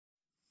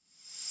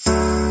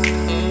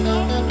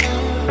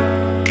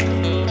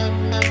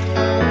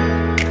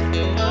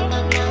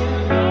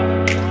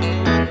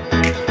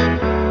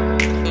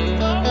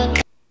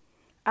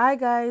Hi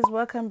guys,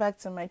 welcome back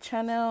to my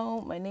channel.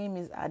 My name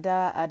is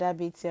Ada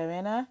Beauty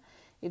Arena.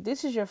 If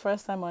this is your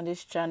first time on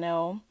this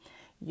channel,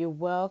 you're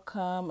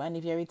welcome, and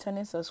if you're a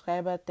returning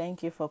subscriber,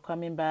 thank you for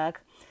coming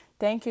back.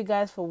 Thank you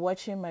guys for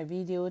watching my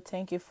video.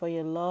 Thank you for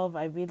your love.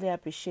 I really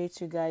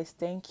appreciate you guys.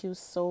 Thank you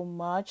so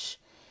much.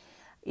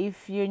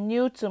 If you're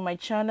new to my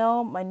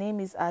channel, my name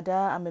is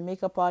Ada. I'm a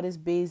makeup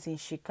artist based in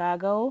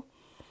Chicago,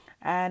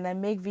 and I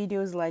make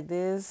videos like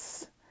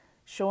this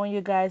showing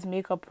you guys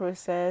makeup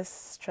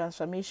process,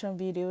 transformation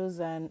videos,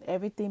 and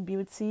everything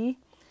beauty.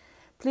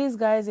 Please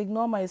guys,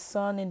 ignore my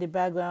son in the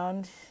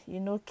background. You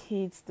know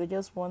kids, they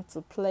just want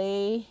to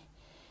play.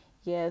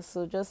 Yeah,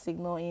 so just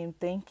ignore him.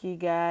 Thank you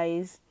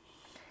guys.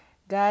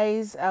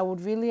 Guys, I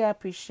would really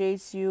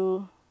appreciate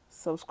you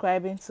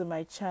subscribing to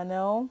my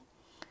channel.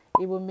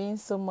 It will mean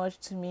so much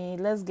to me.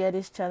 Let's get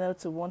this channel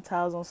to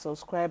 1,000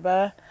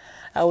 subscribers.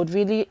 I would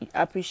really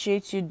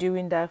appreciate you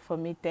doing that for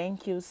me.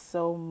 Thank you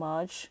so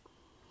much.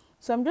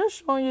 So I'm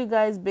just showing you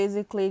guys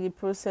basically the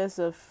process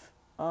of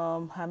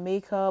her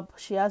makeup.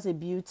 She has a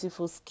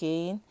beautiful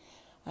skin,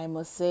 I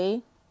must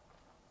say.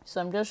 So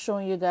I'm just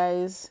showing you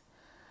guys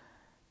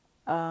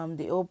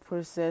the whole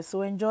process.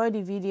 So enjoy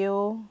the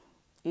video.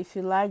 If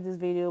you like this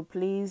video,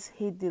 please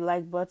hit the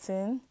like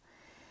button.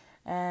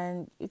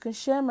 And you can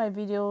share my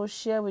video,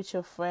 share with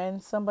your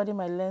friends. Somebody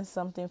might learn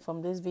something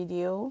from this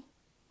video.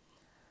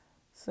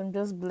 So I'm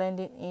just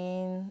blending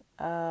in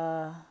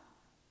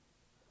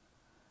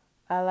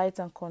highlight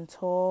and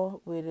contour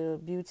with a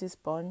beauty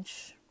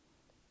sponge,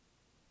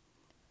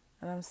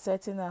 and I'm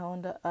setting her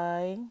under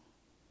eye.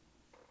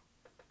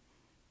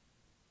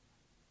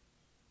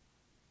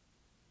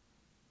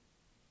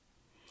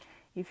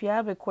 If you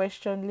have a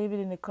question, leave it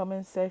in the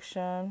comment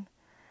section,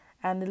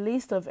 and the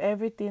list of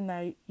everything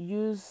I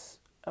use,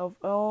 of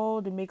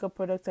all the makeup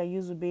products I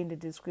use, will be in the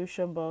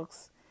description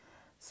box.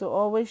 So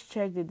always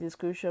check the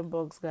description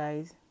box,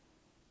 guys.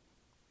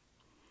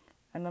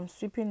 And I'm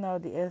sweeping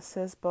out the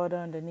excess powder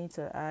underneath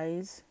her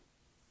eyes.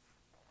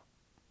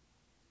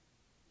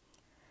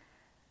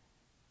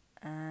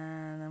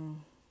 And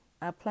I'm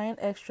applying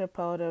extra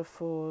powder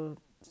for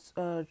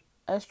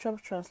extra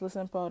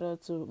translucent powder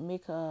to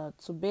make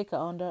to bake her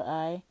under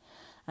eye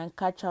and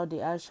catch out the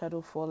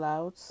eyeshadow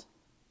fallout.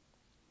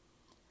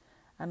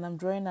 And I'm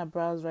drawing her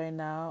brows right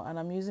now, and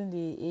I'm using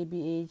the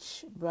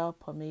ABH brow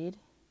pomade.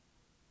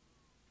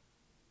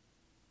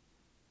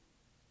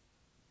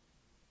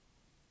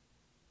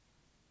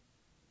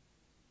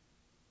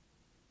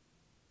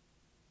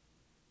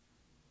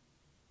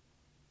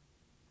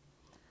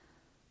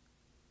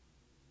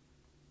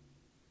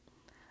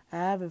 I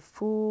have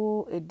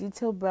a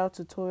detailed brow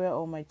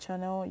tutorial on my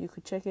channel. You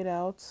could check it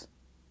out.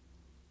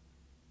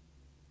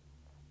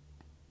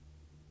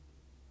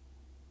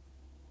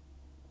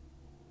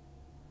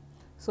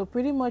 So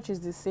pretty much it's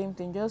the same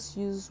thing. Just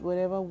use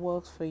whatever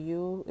works for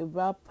you. A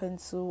brow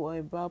pencil or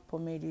a brow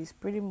pomade is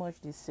pretty much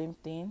the same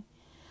thing.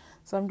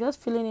 So I'm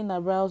just filling in her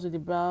brows with the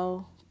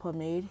brow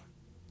pomade.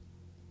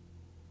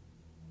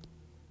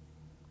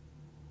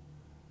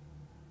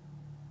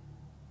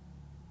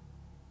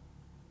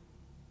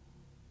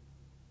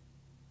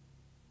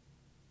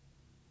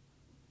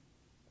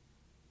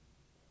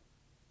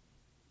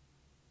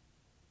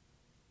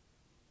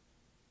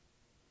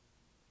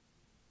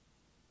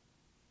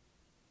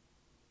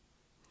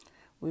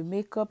 With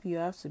makeup, you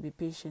have to be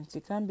patient.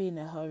 You can't be in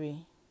a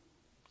hurry.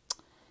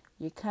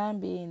 You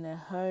can't be in a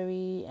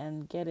hurry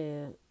and get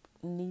a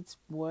neat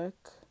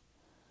work.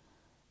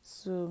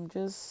 So I'm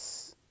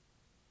just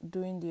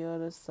doing the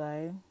other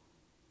side.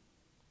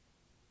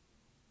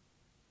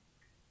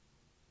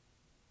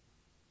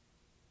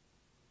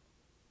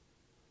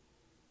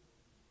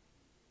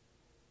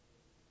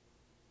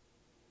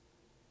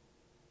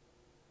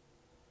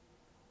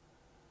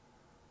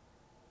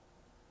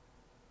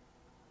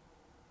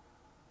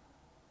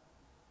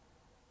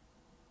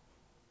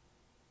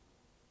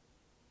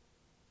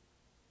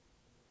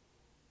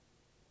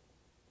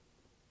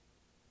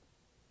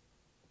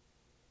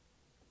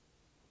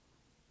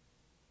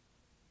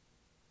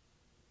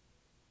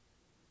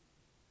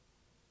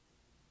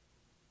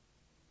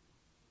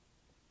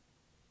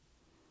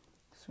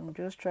 So I'm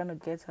just trying to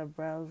get her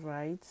brows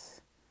right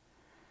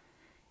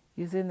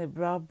using the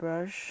brow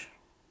brush.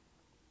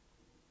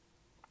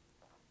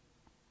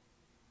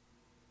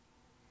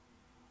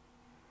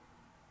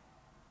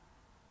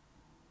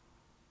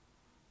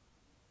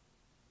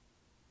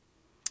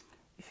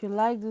 If you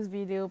like this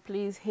video,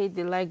 please hit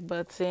the like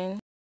button.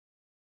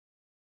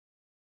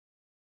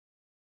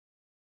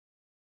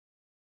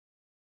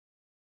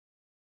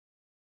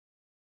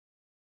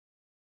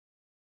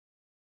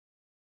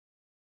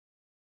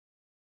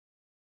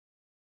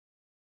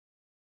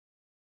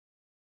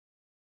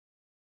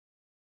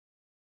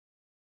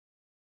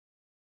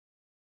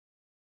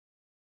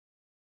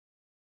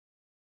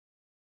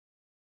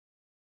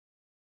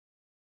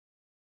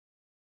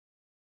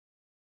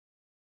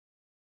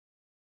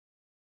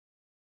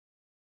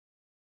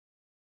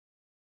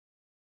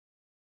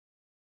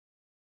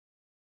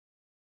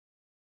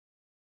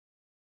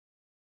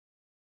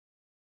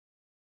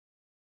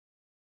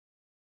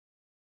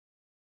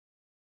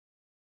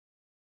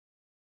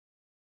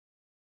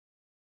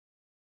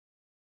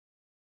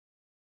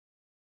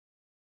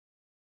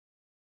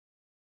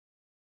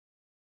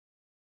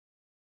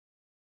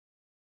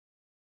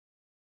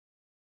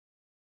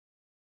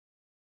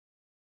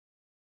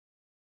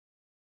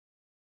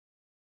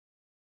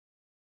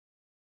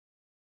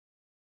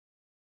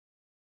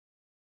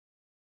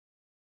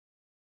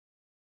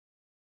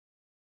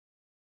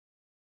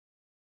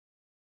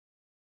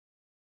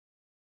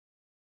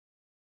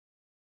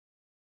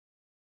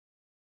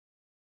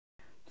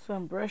 So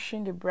I'm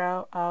brushing the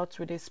brow out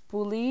with a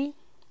spoolie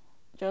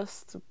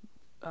just to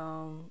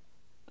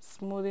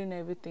smoothing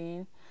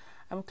everything.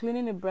 I'm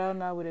cleaning the brow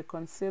now with a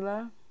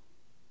concealer.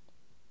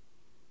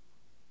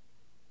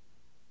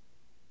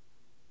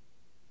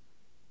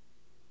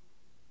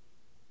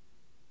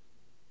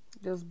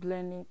 Just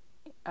blending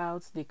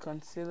out the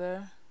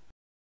concealer.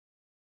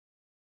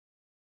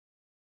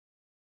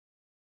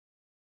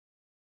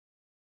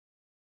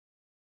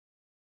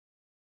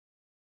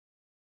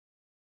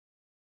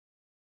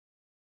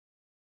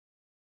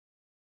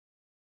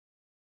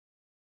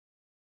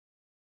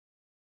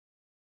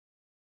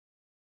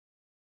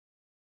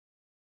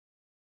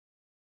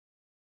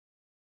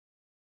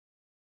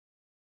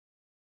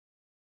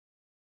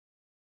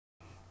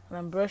 And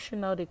I'm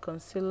brushing out the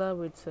concealer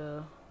with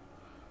a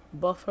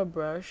buffer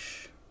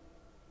brush.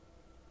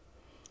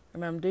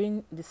 And I'm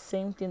doing the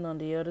same thing on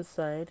the other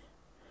side.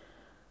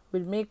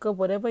 With makeup,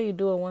 whatever you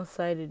do on one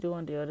side, you do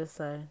on the other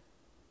side.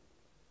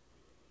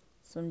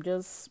 So I'm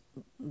just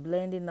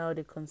blending out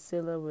the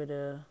concealer with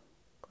a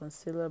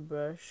concealer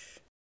brush.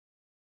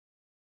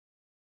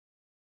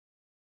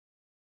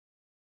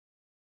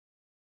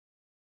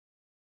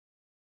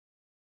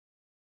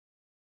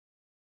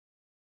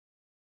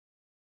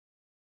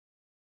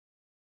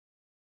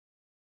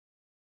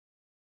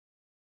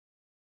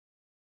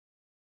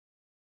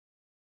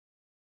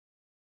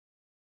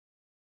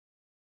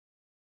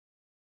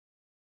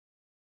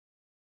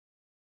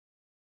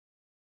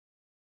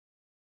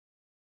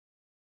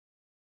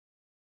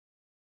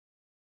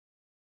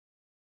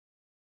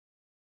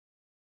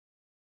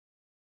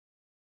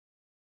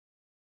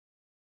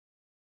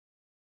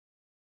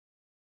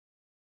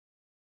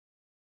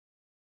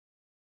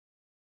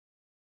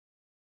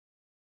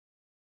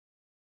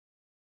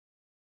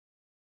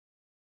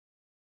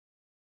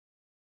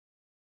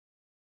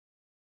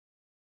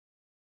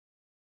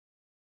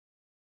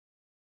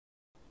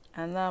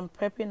 And now I'm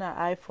prepping an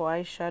eye for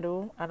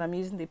eyeshadow, and I'm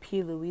using the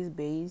P. Louise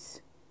base.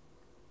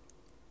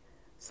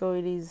 So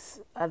it is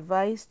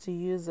advised to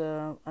use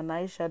an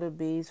eyeshadow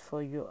base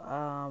for your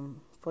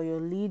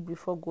lid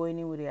before going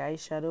in with the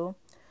eyeshadow.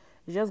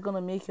 It's just gonna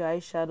make your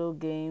eyeshadow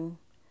game.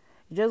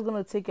 You're just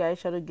gonna take your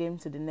eyeshadow game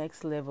to the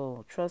next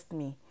level. Trust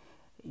me,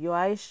 your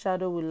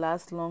eyeshadow will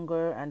last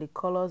longer, and the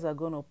colors are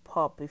gonna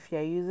pop. If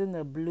you're using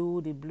the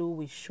blue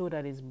will show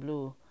that it's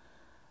blue,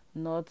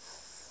 not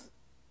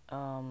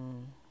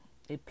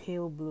a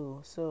pale blue.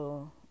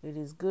 So it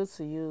is good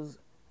to use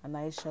an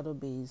eyeshadow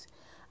base,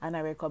 and I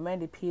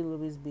recommend the P.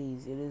 Louise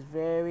base. It is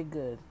very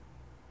good.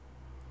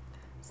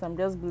 So I'm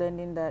just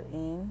blending that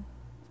in.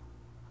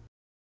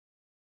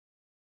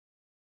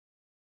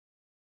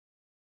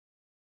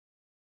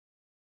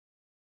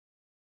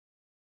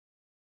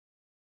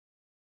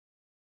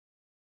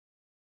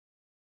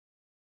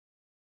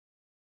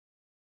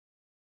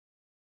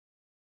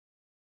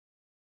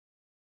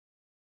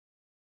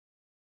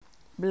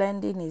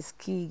 Blending is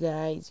key,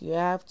 guys. You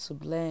have to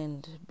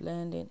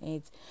blending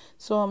it.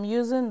 So I'm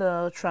using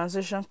the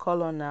transition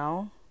color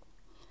now.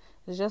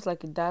 It's just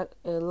like a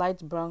light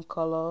brown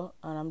color,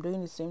 and I'm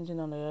doing the same thing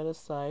on the other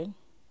side.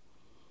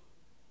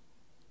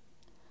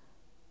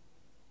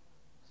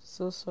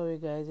 So sorry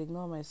guys,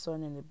 ignore my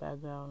son in the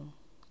background.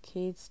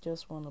 Kids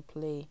just want to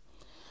play.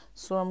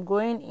 So I'm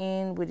going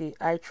in with the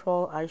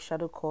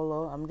eyeshadow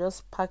color. I'm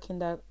just packing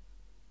that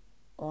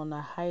on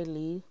a high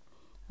lid.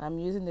 I'm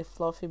using the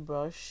fluffy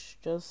brush,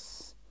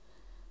 just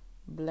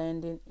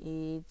blending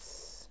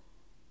it.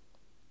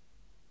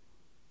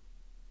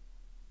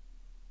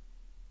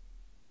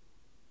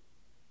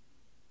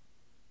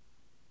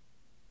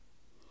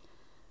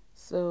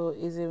 So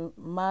it's a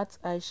matte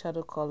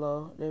eyeshadow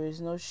color. There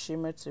is no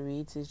shimmer to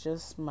it. It's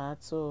just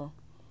matte. So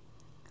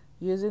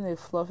using a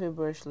fluffy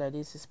brush like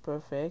this is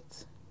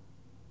perfect.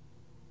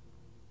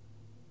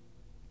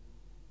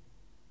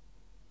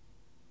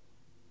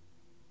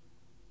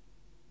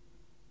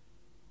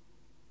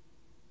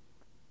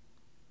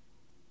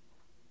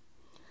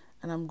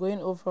 And I'm going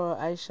over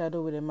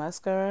eyeshadow with a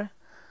mascara.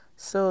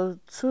 So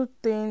two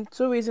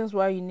reasons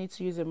why you need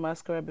to use a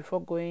mascara before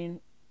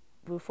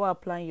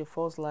applying your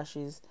false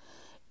lashes.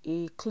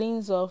 It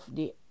cleans off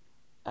the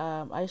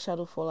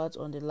eyeshadow fallout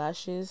on the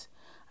lashes,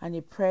 and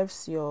it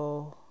preps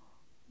your,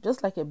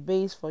 just like a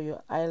base for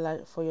your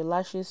eyelash, for your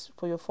lashes,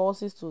 for your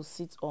falsies to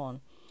sit on.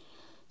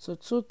 So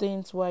two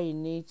reasons why you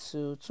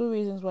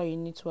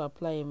need to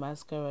apply a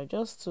mascara,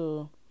 just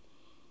to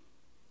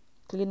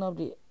clean up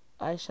the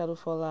eyeshadow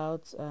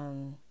fallout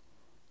and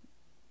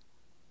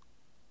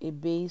a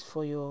base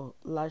for your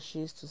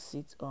lashes to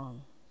sit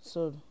on.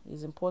 So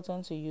it's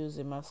important to use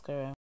a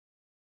mascara.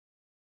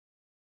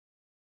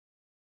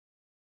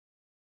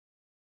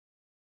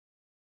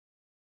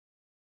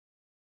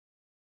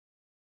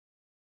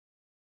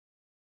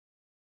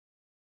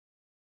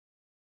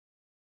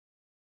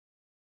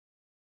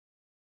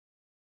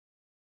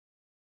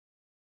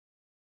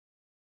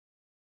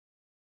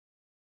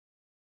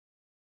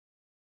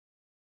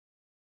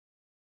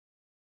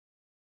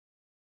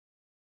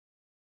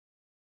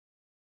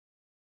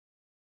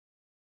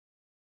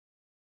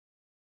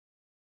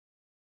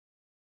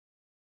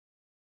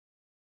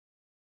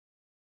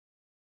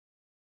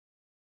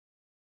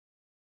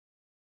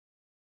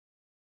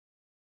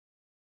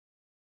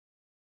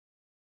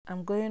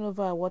 I'm going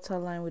over a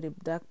waterline with a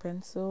dark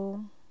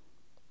pencil.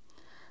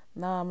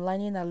 Now I'm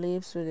lining her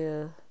lips with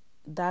a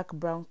dark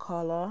brown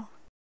color.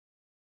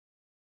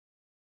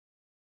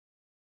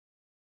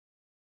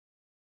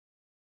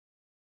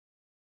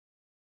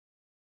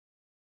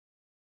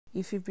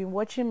 If you've been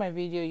watching my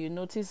video, you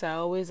notice I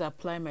always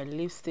apply my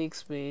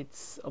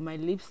lipsticks or my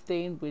lip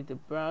stain with the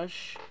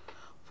brush.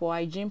 For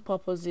hygiene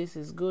purposes,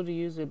 it's good to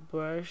use a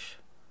brush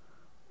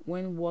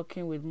when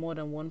working with more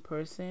than one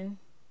person.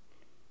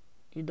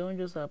 You don't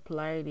just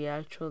apply the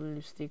actual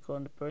lipstick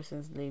on the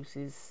person's lips.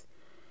 It's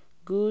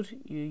good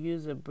you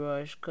use a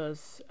brush,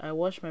 because I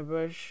wash my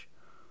brush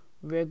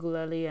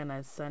regularly and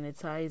I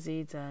sanitize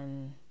it,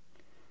 and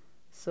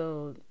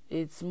so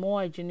it's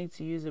more hygienic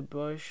to use a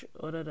brush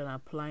other than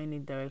applying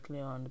it directly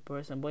on the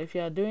person. But if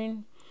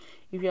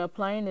you're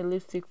applying a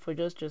lipstick for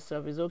just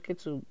yourself, it's okay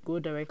to go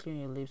directly on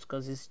your lips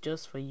because it's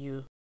just for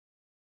you.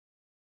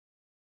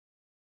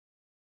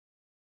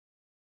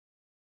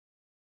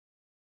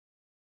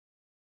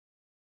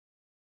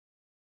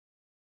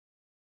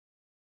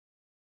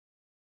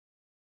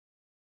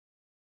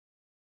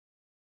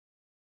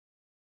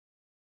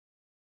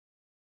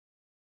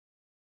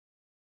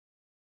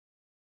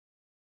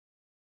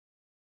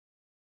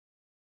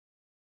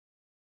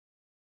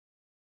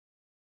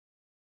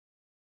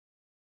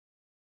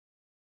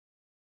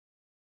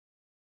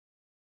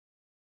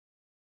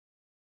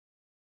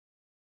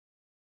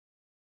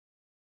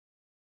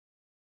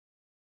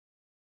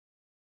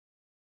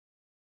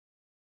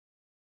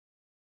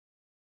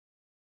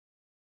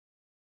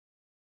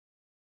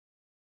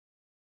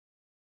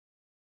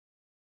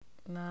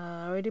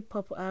 Now I already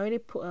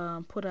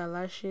put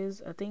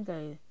eyelashes. I think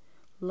I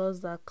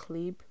lost that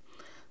clip,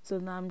 so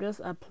now I'm just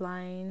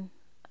applying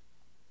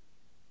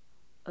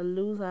a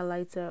loose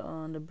highlighter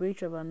on the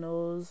bridge of her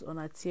nose, on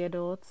her tear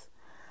dots,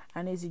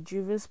 and it's a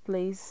Juvias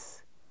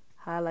Place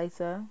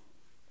highlighter.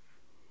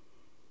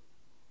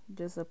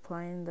 Just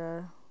applying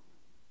that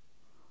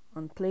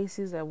on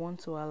places I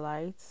want to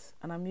highlight,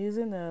 and I'm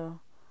using a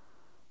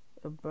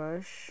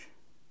brush.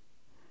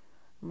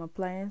 I'm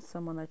applying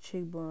some on her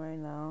cheekbone right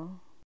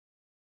now.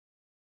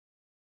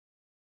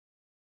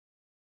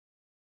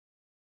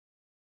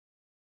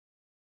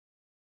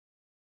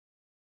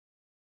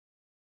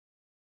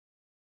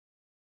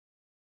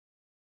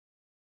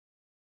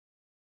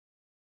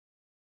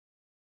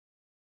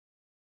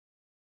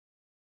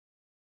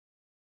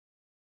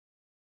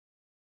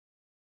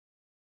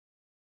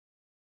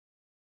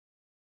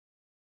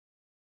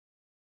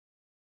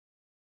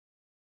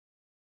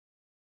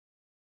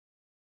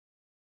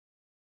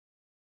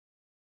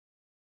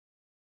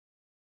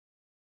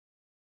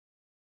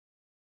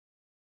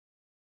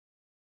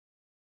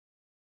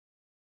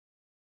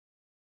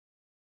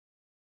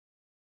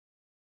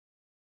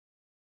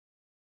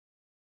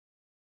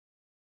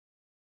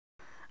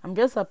 I'm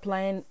just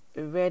applying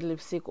a red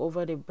lipstick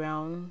over the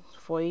brown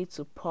for it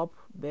to pop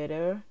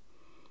better.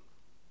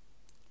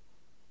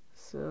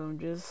 So I'm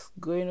just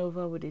going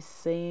over with the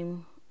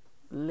same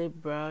lip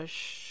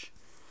brush.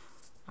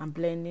 I'm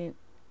blending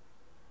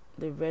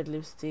the red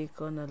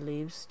lipstick on the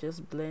lips,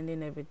 just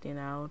blending everything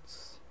out.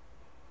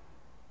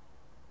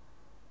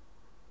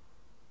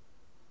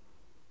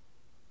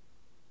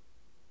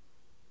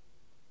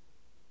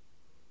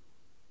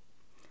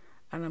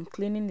 And I'm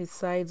cleaning the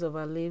sides of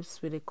her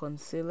lips with a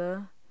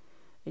concealer.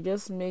 It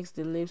just makes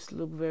the lips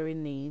look very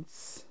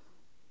neat.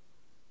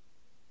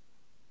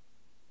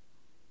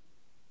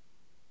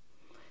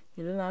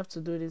 You don't have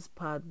to do this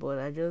part, but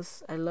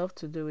I love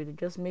to do it. It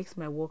just makes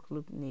my work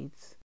look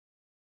neat.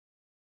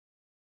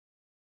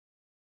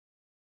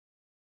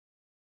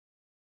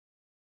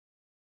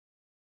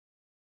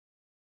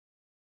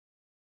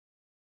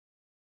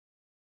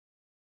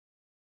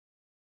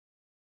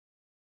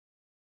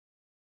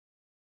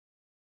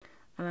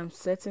 And I'm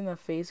setting her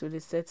face with the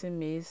setting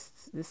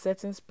mist, the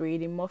setting spray.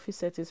 The Morphe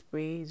setting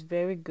spray is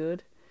very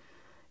good.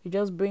 It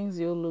just brings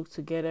your look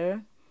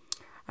together.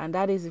 And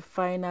that is the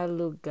final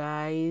look,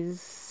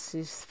 guys.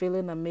 She's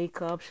feeling her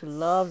makeup. She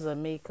loves her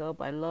makeup.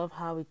 I love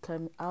how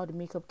the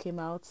makeup came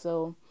out.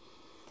 So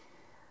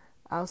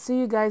I'll see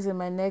you guys in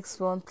my next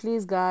one.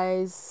 Please,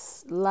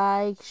 guys,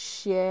 like,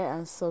 share,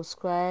 and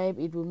subscribe.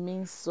 It will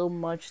mean so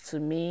much to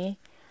me.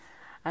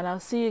 And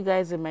I'll see you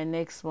guys in my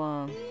next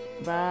one.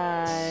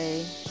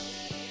 Bye.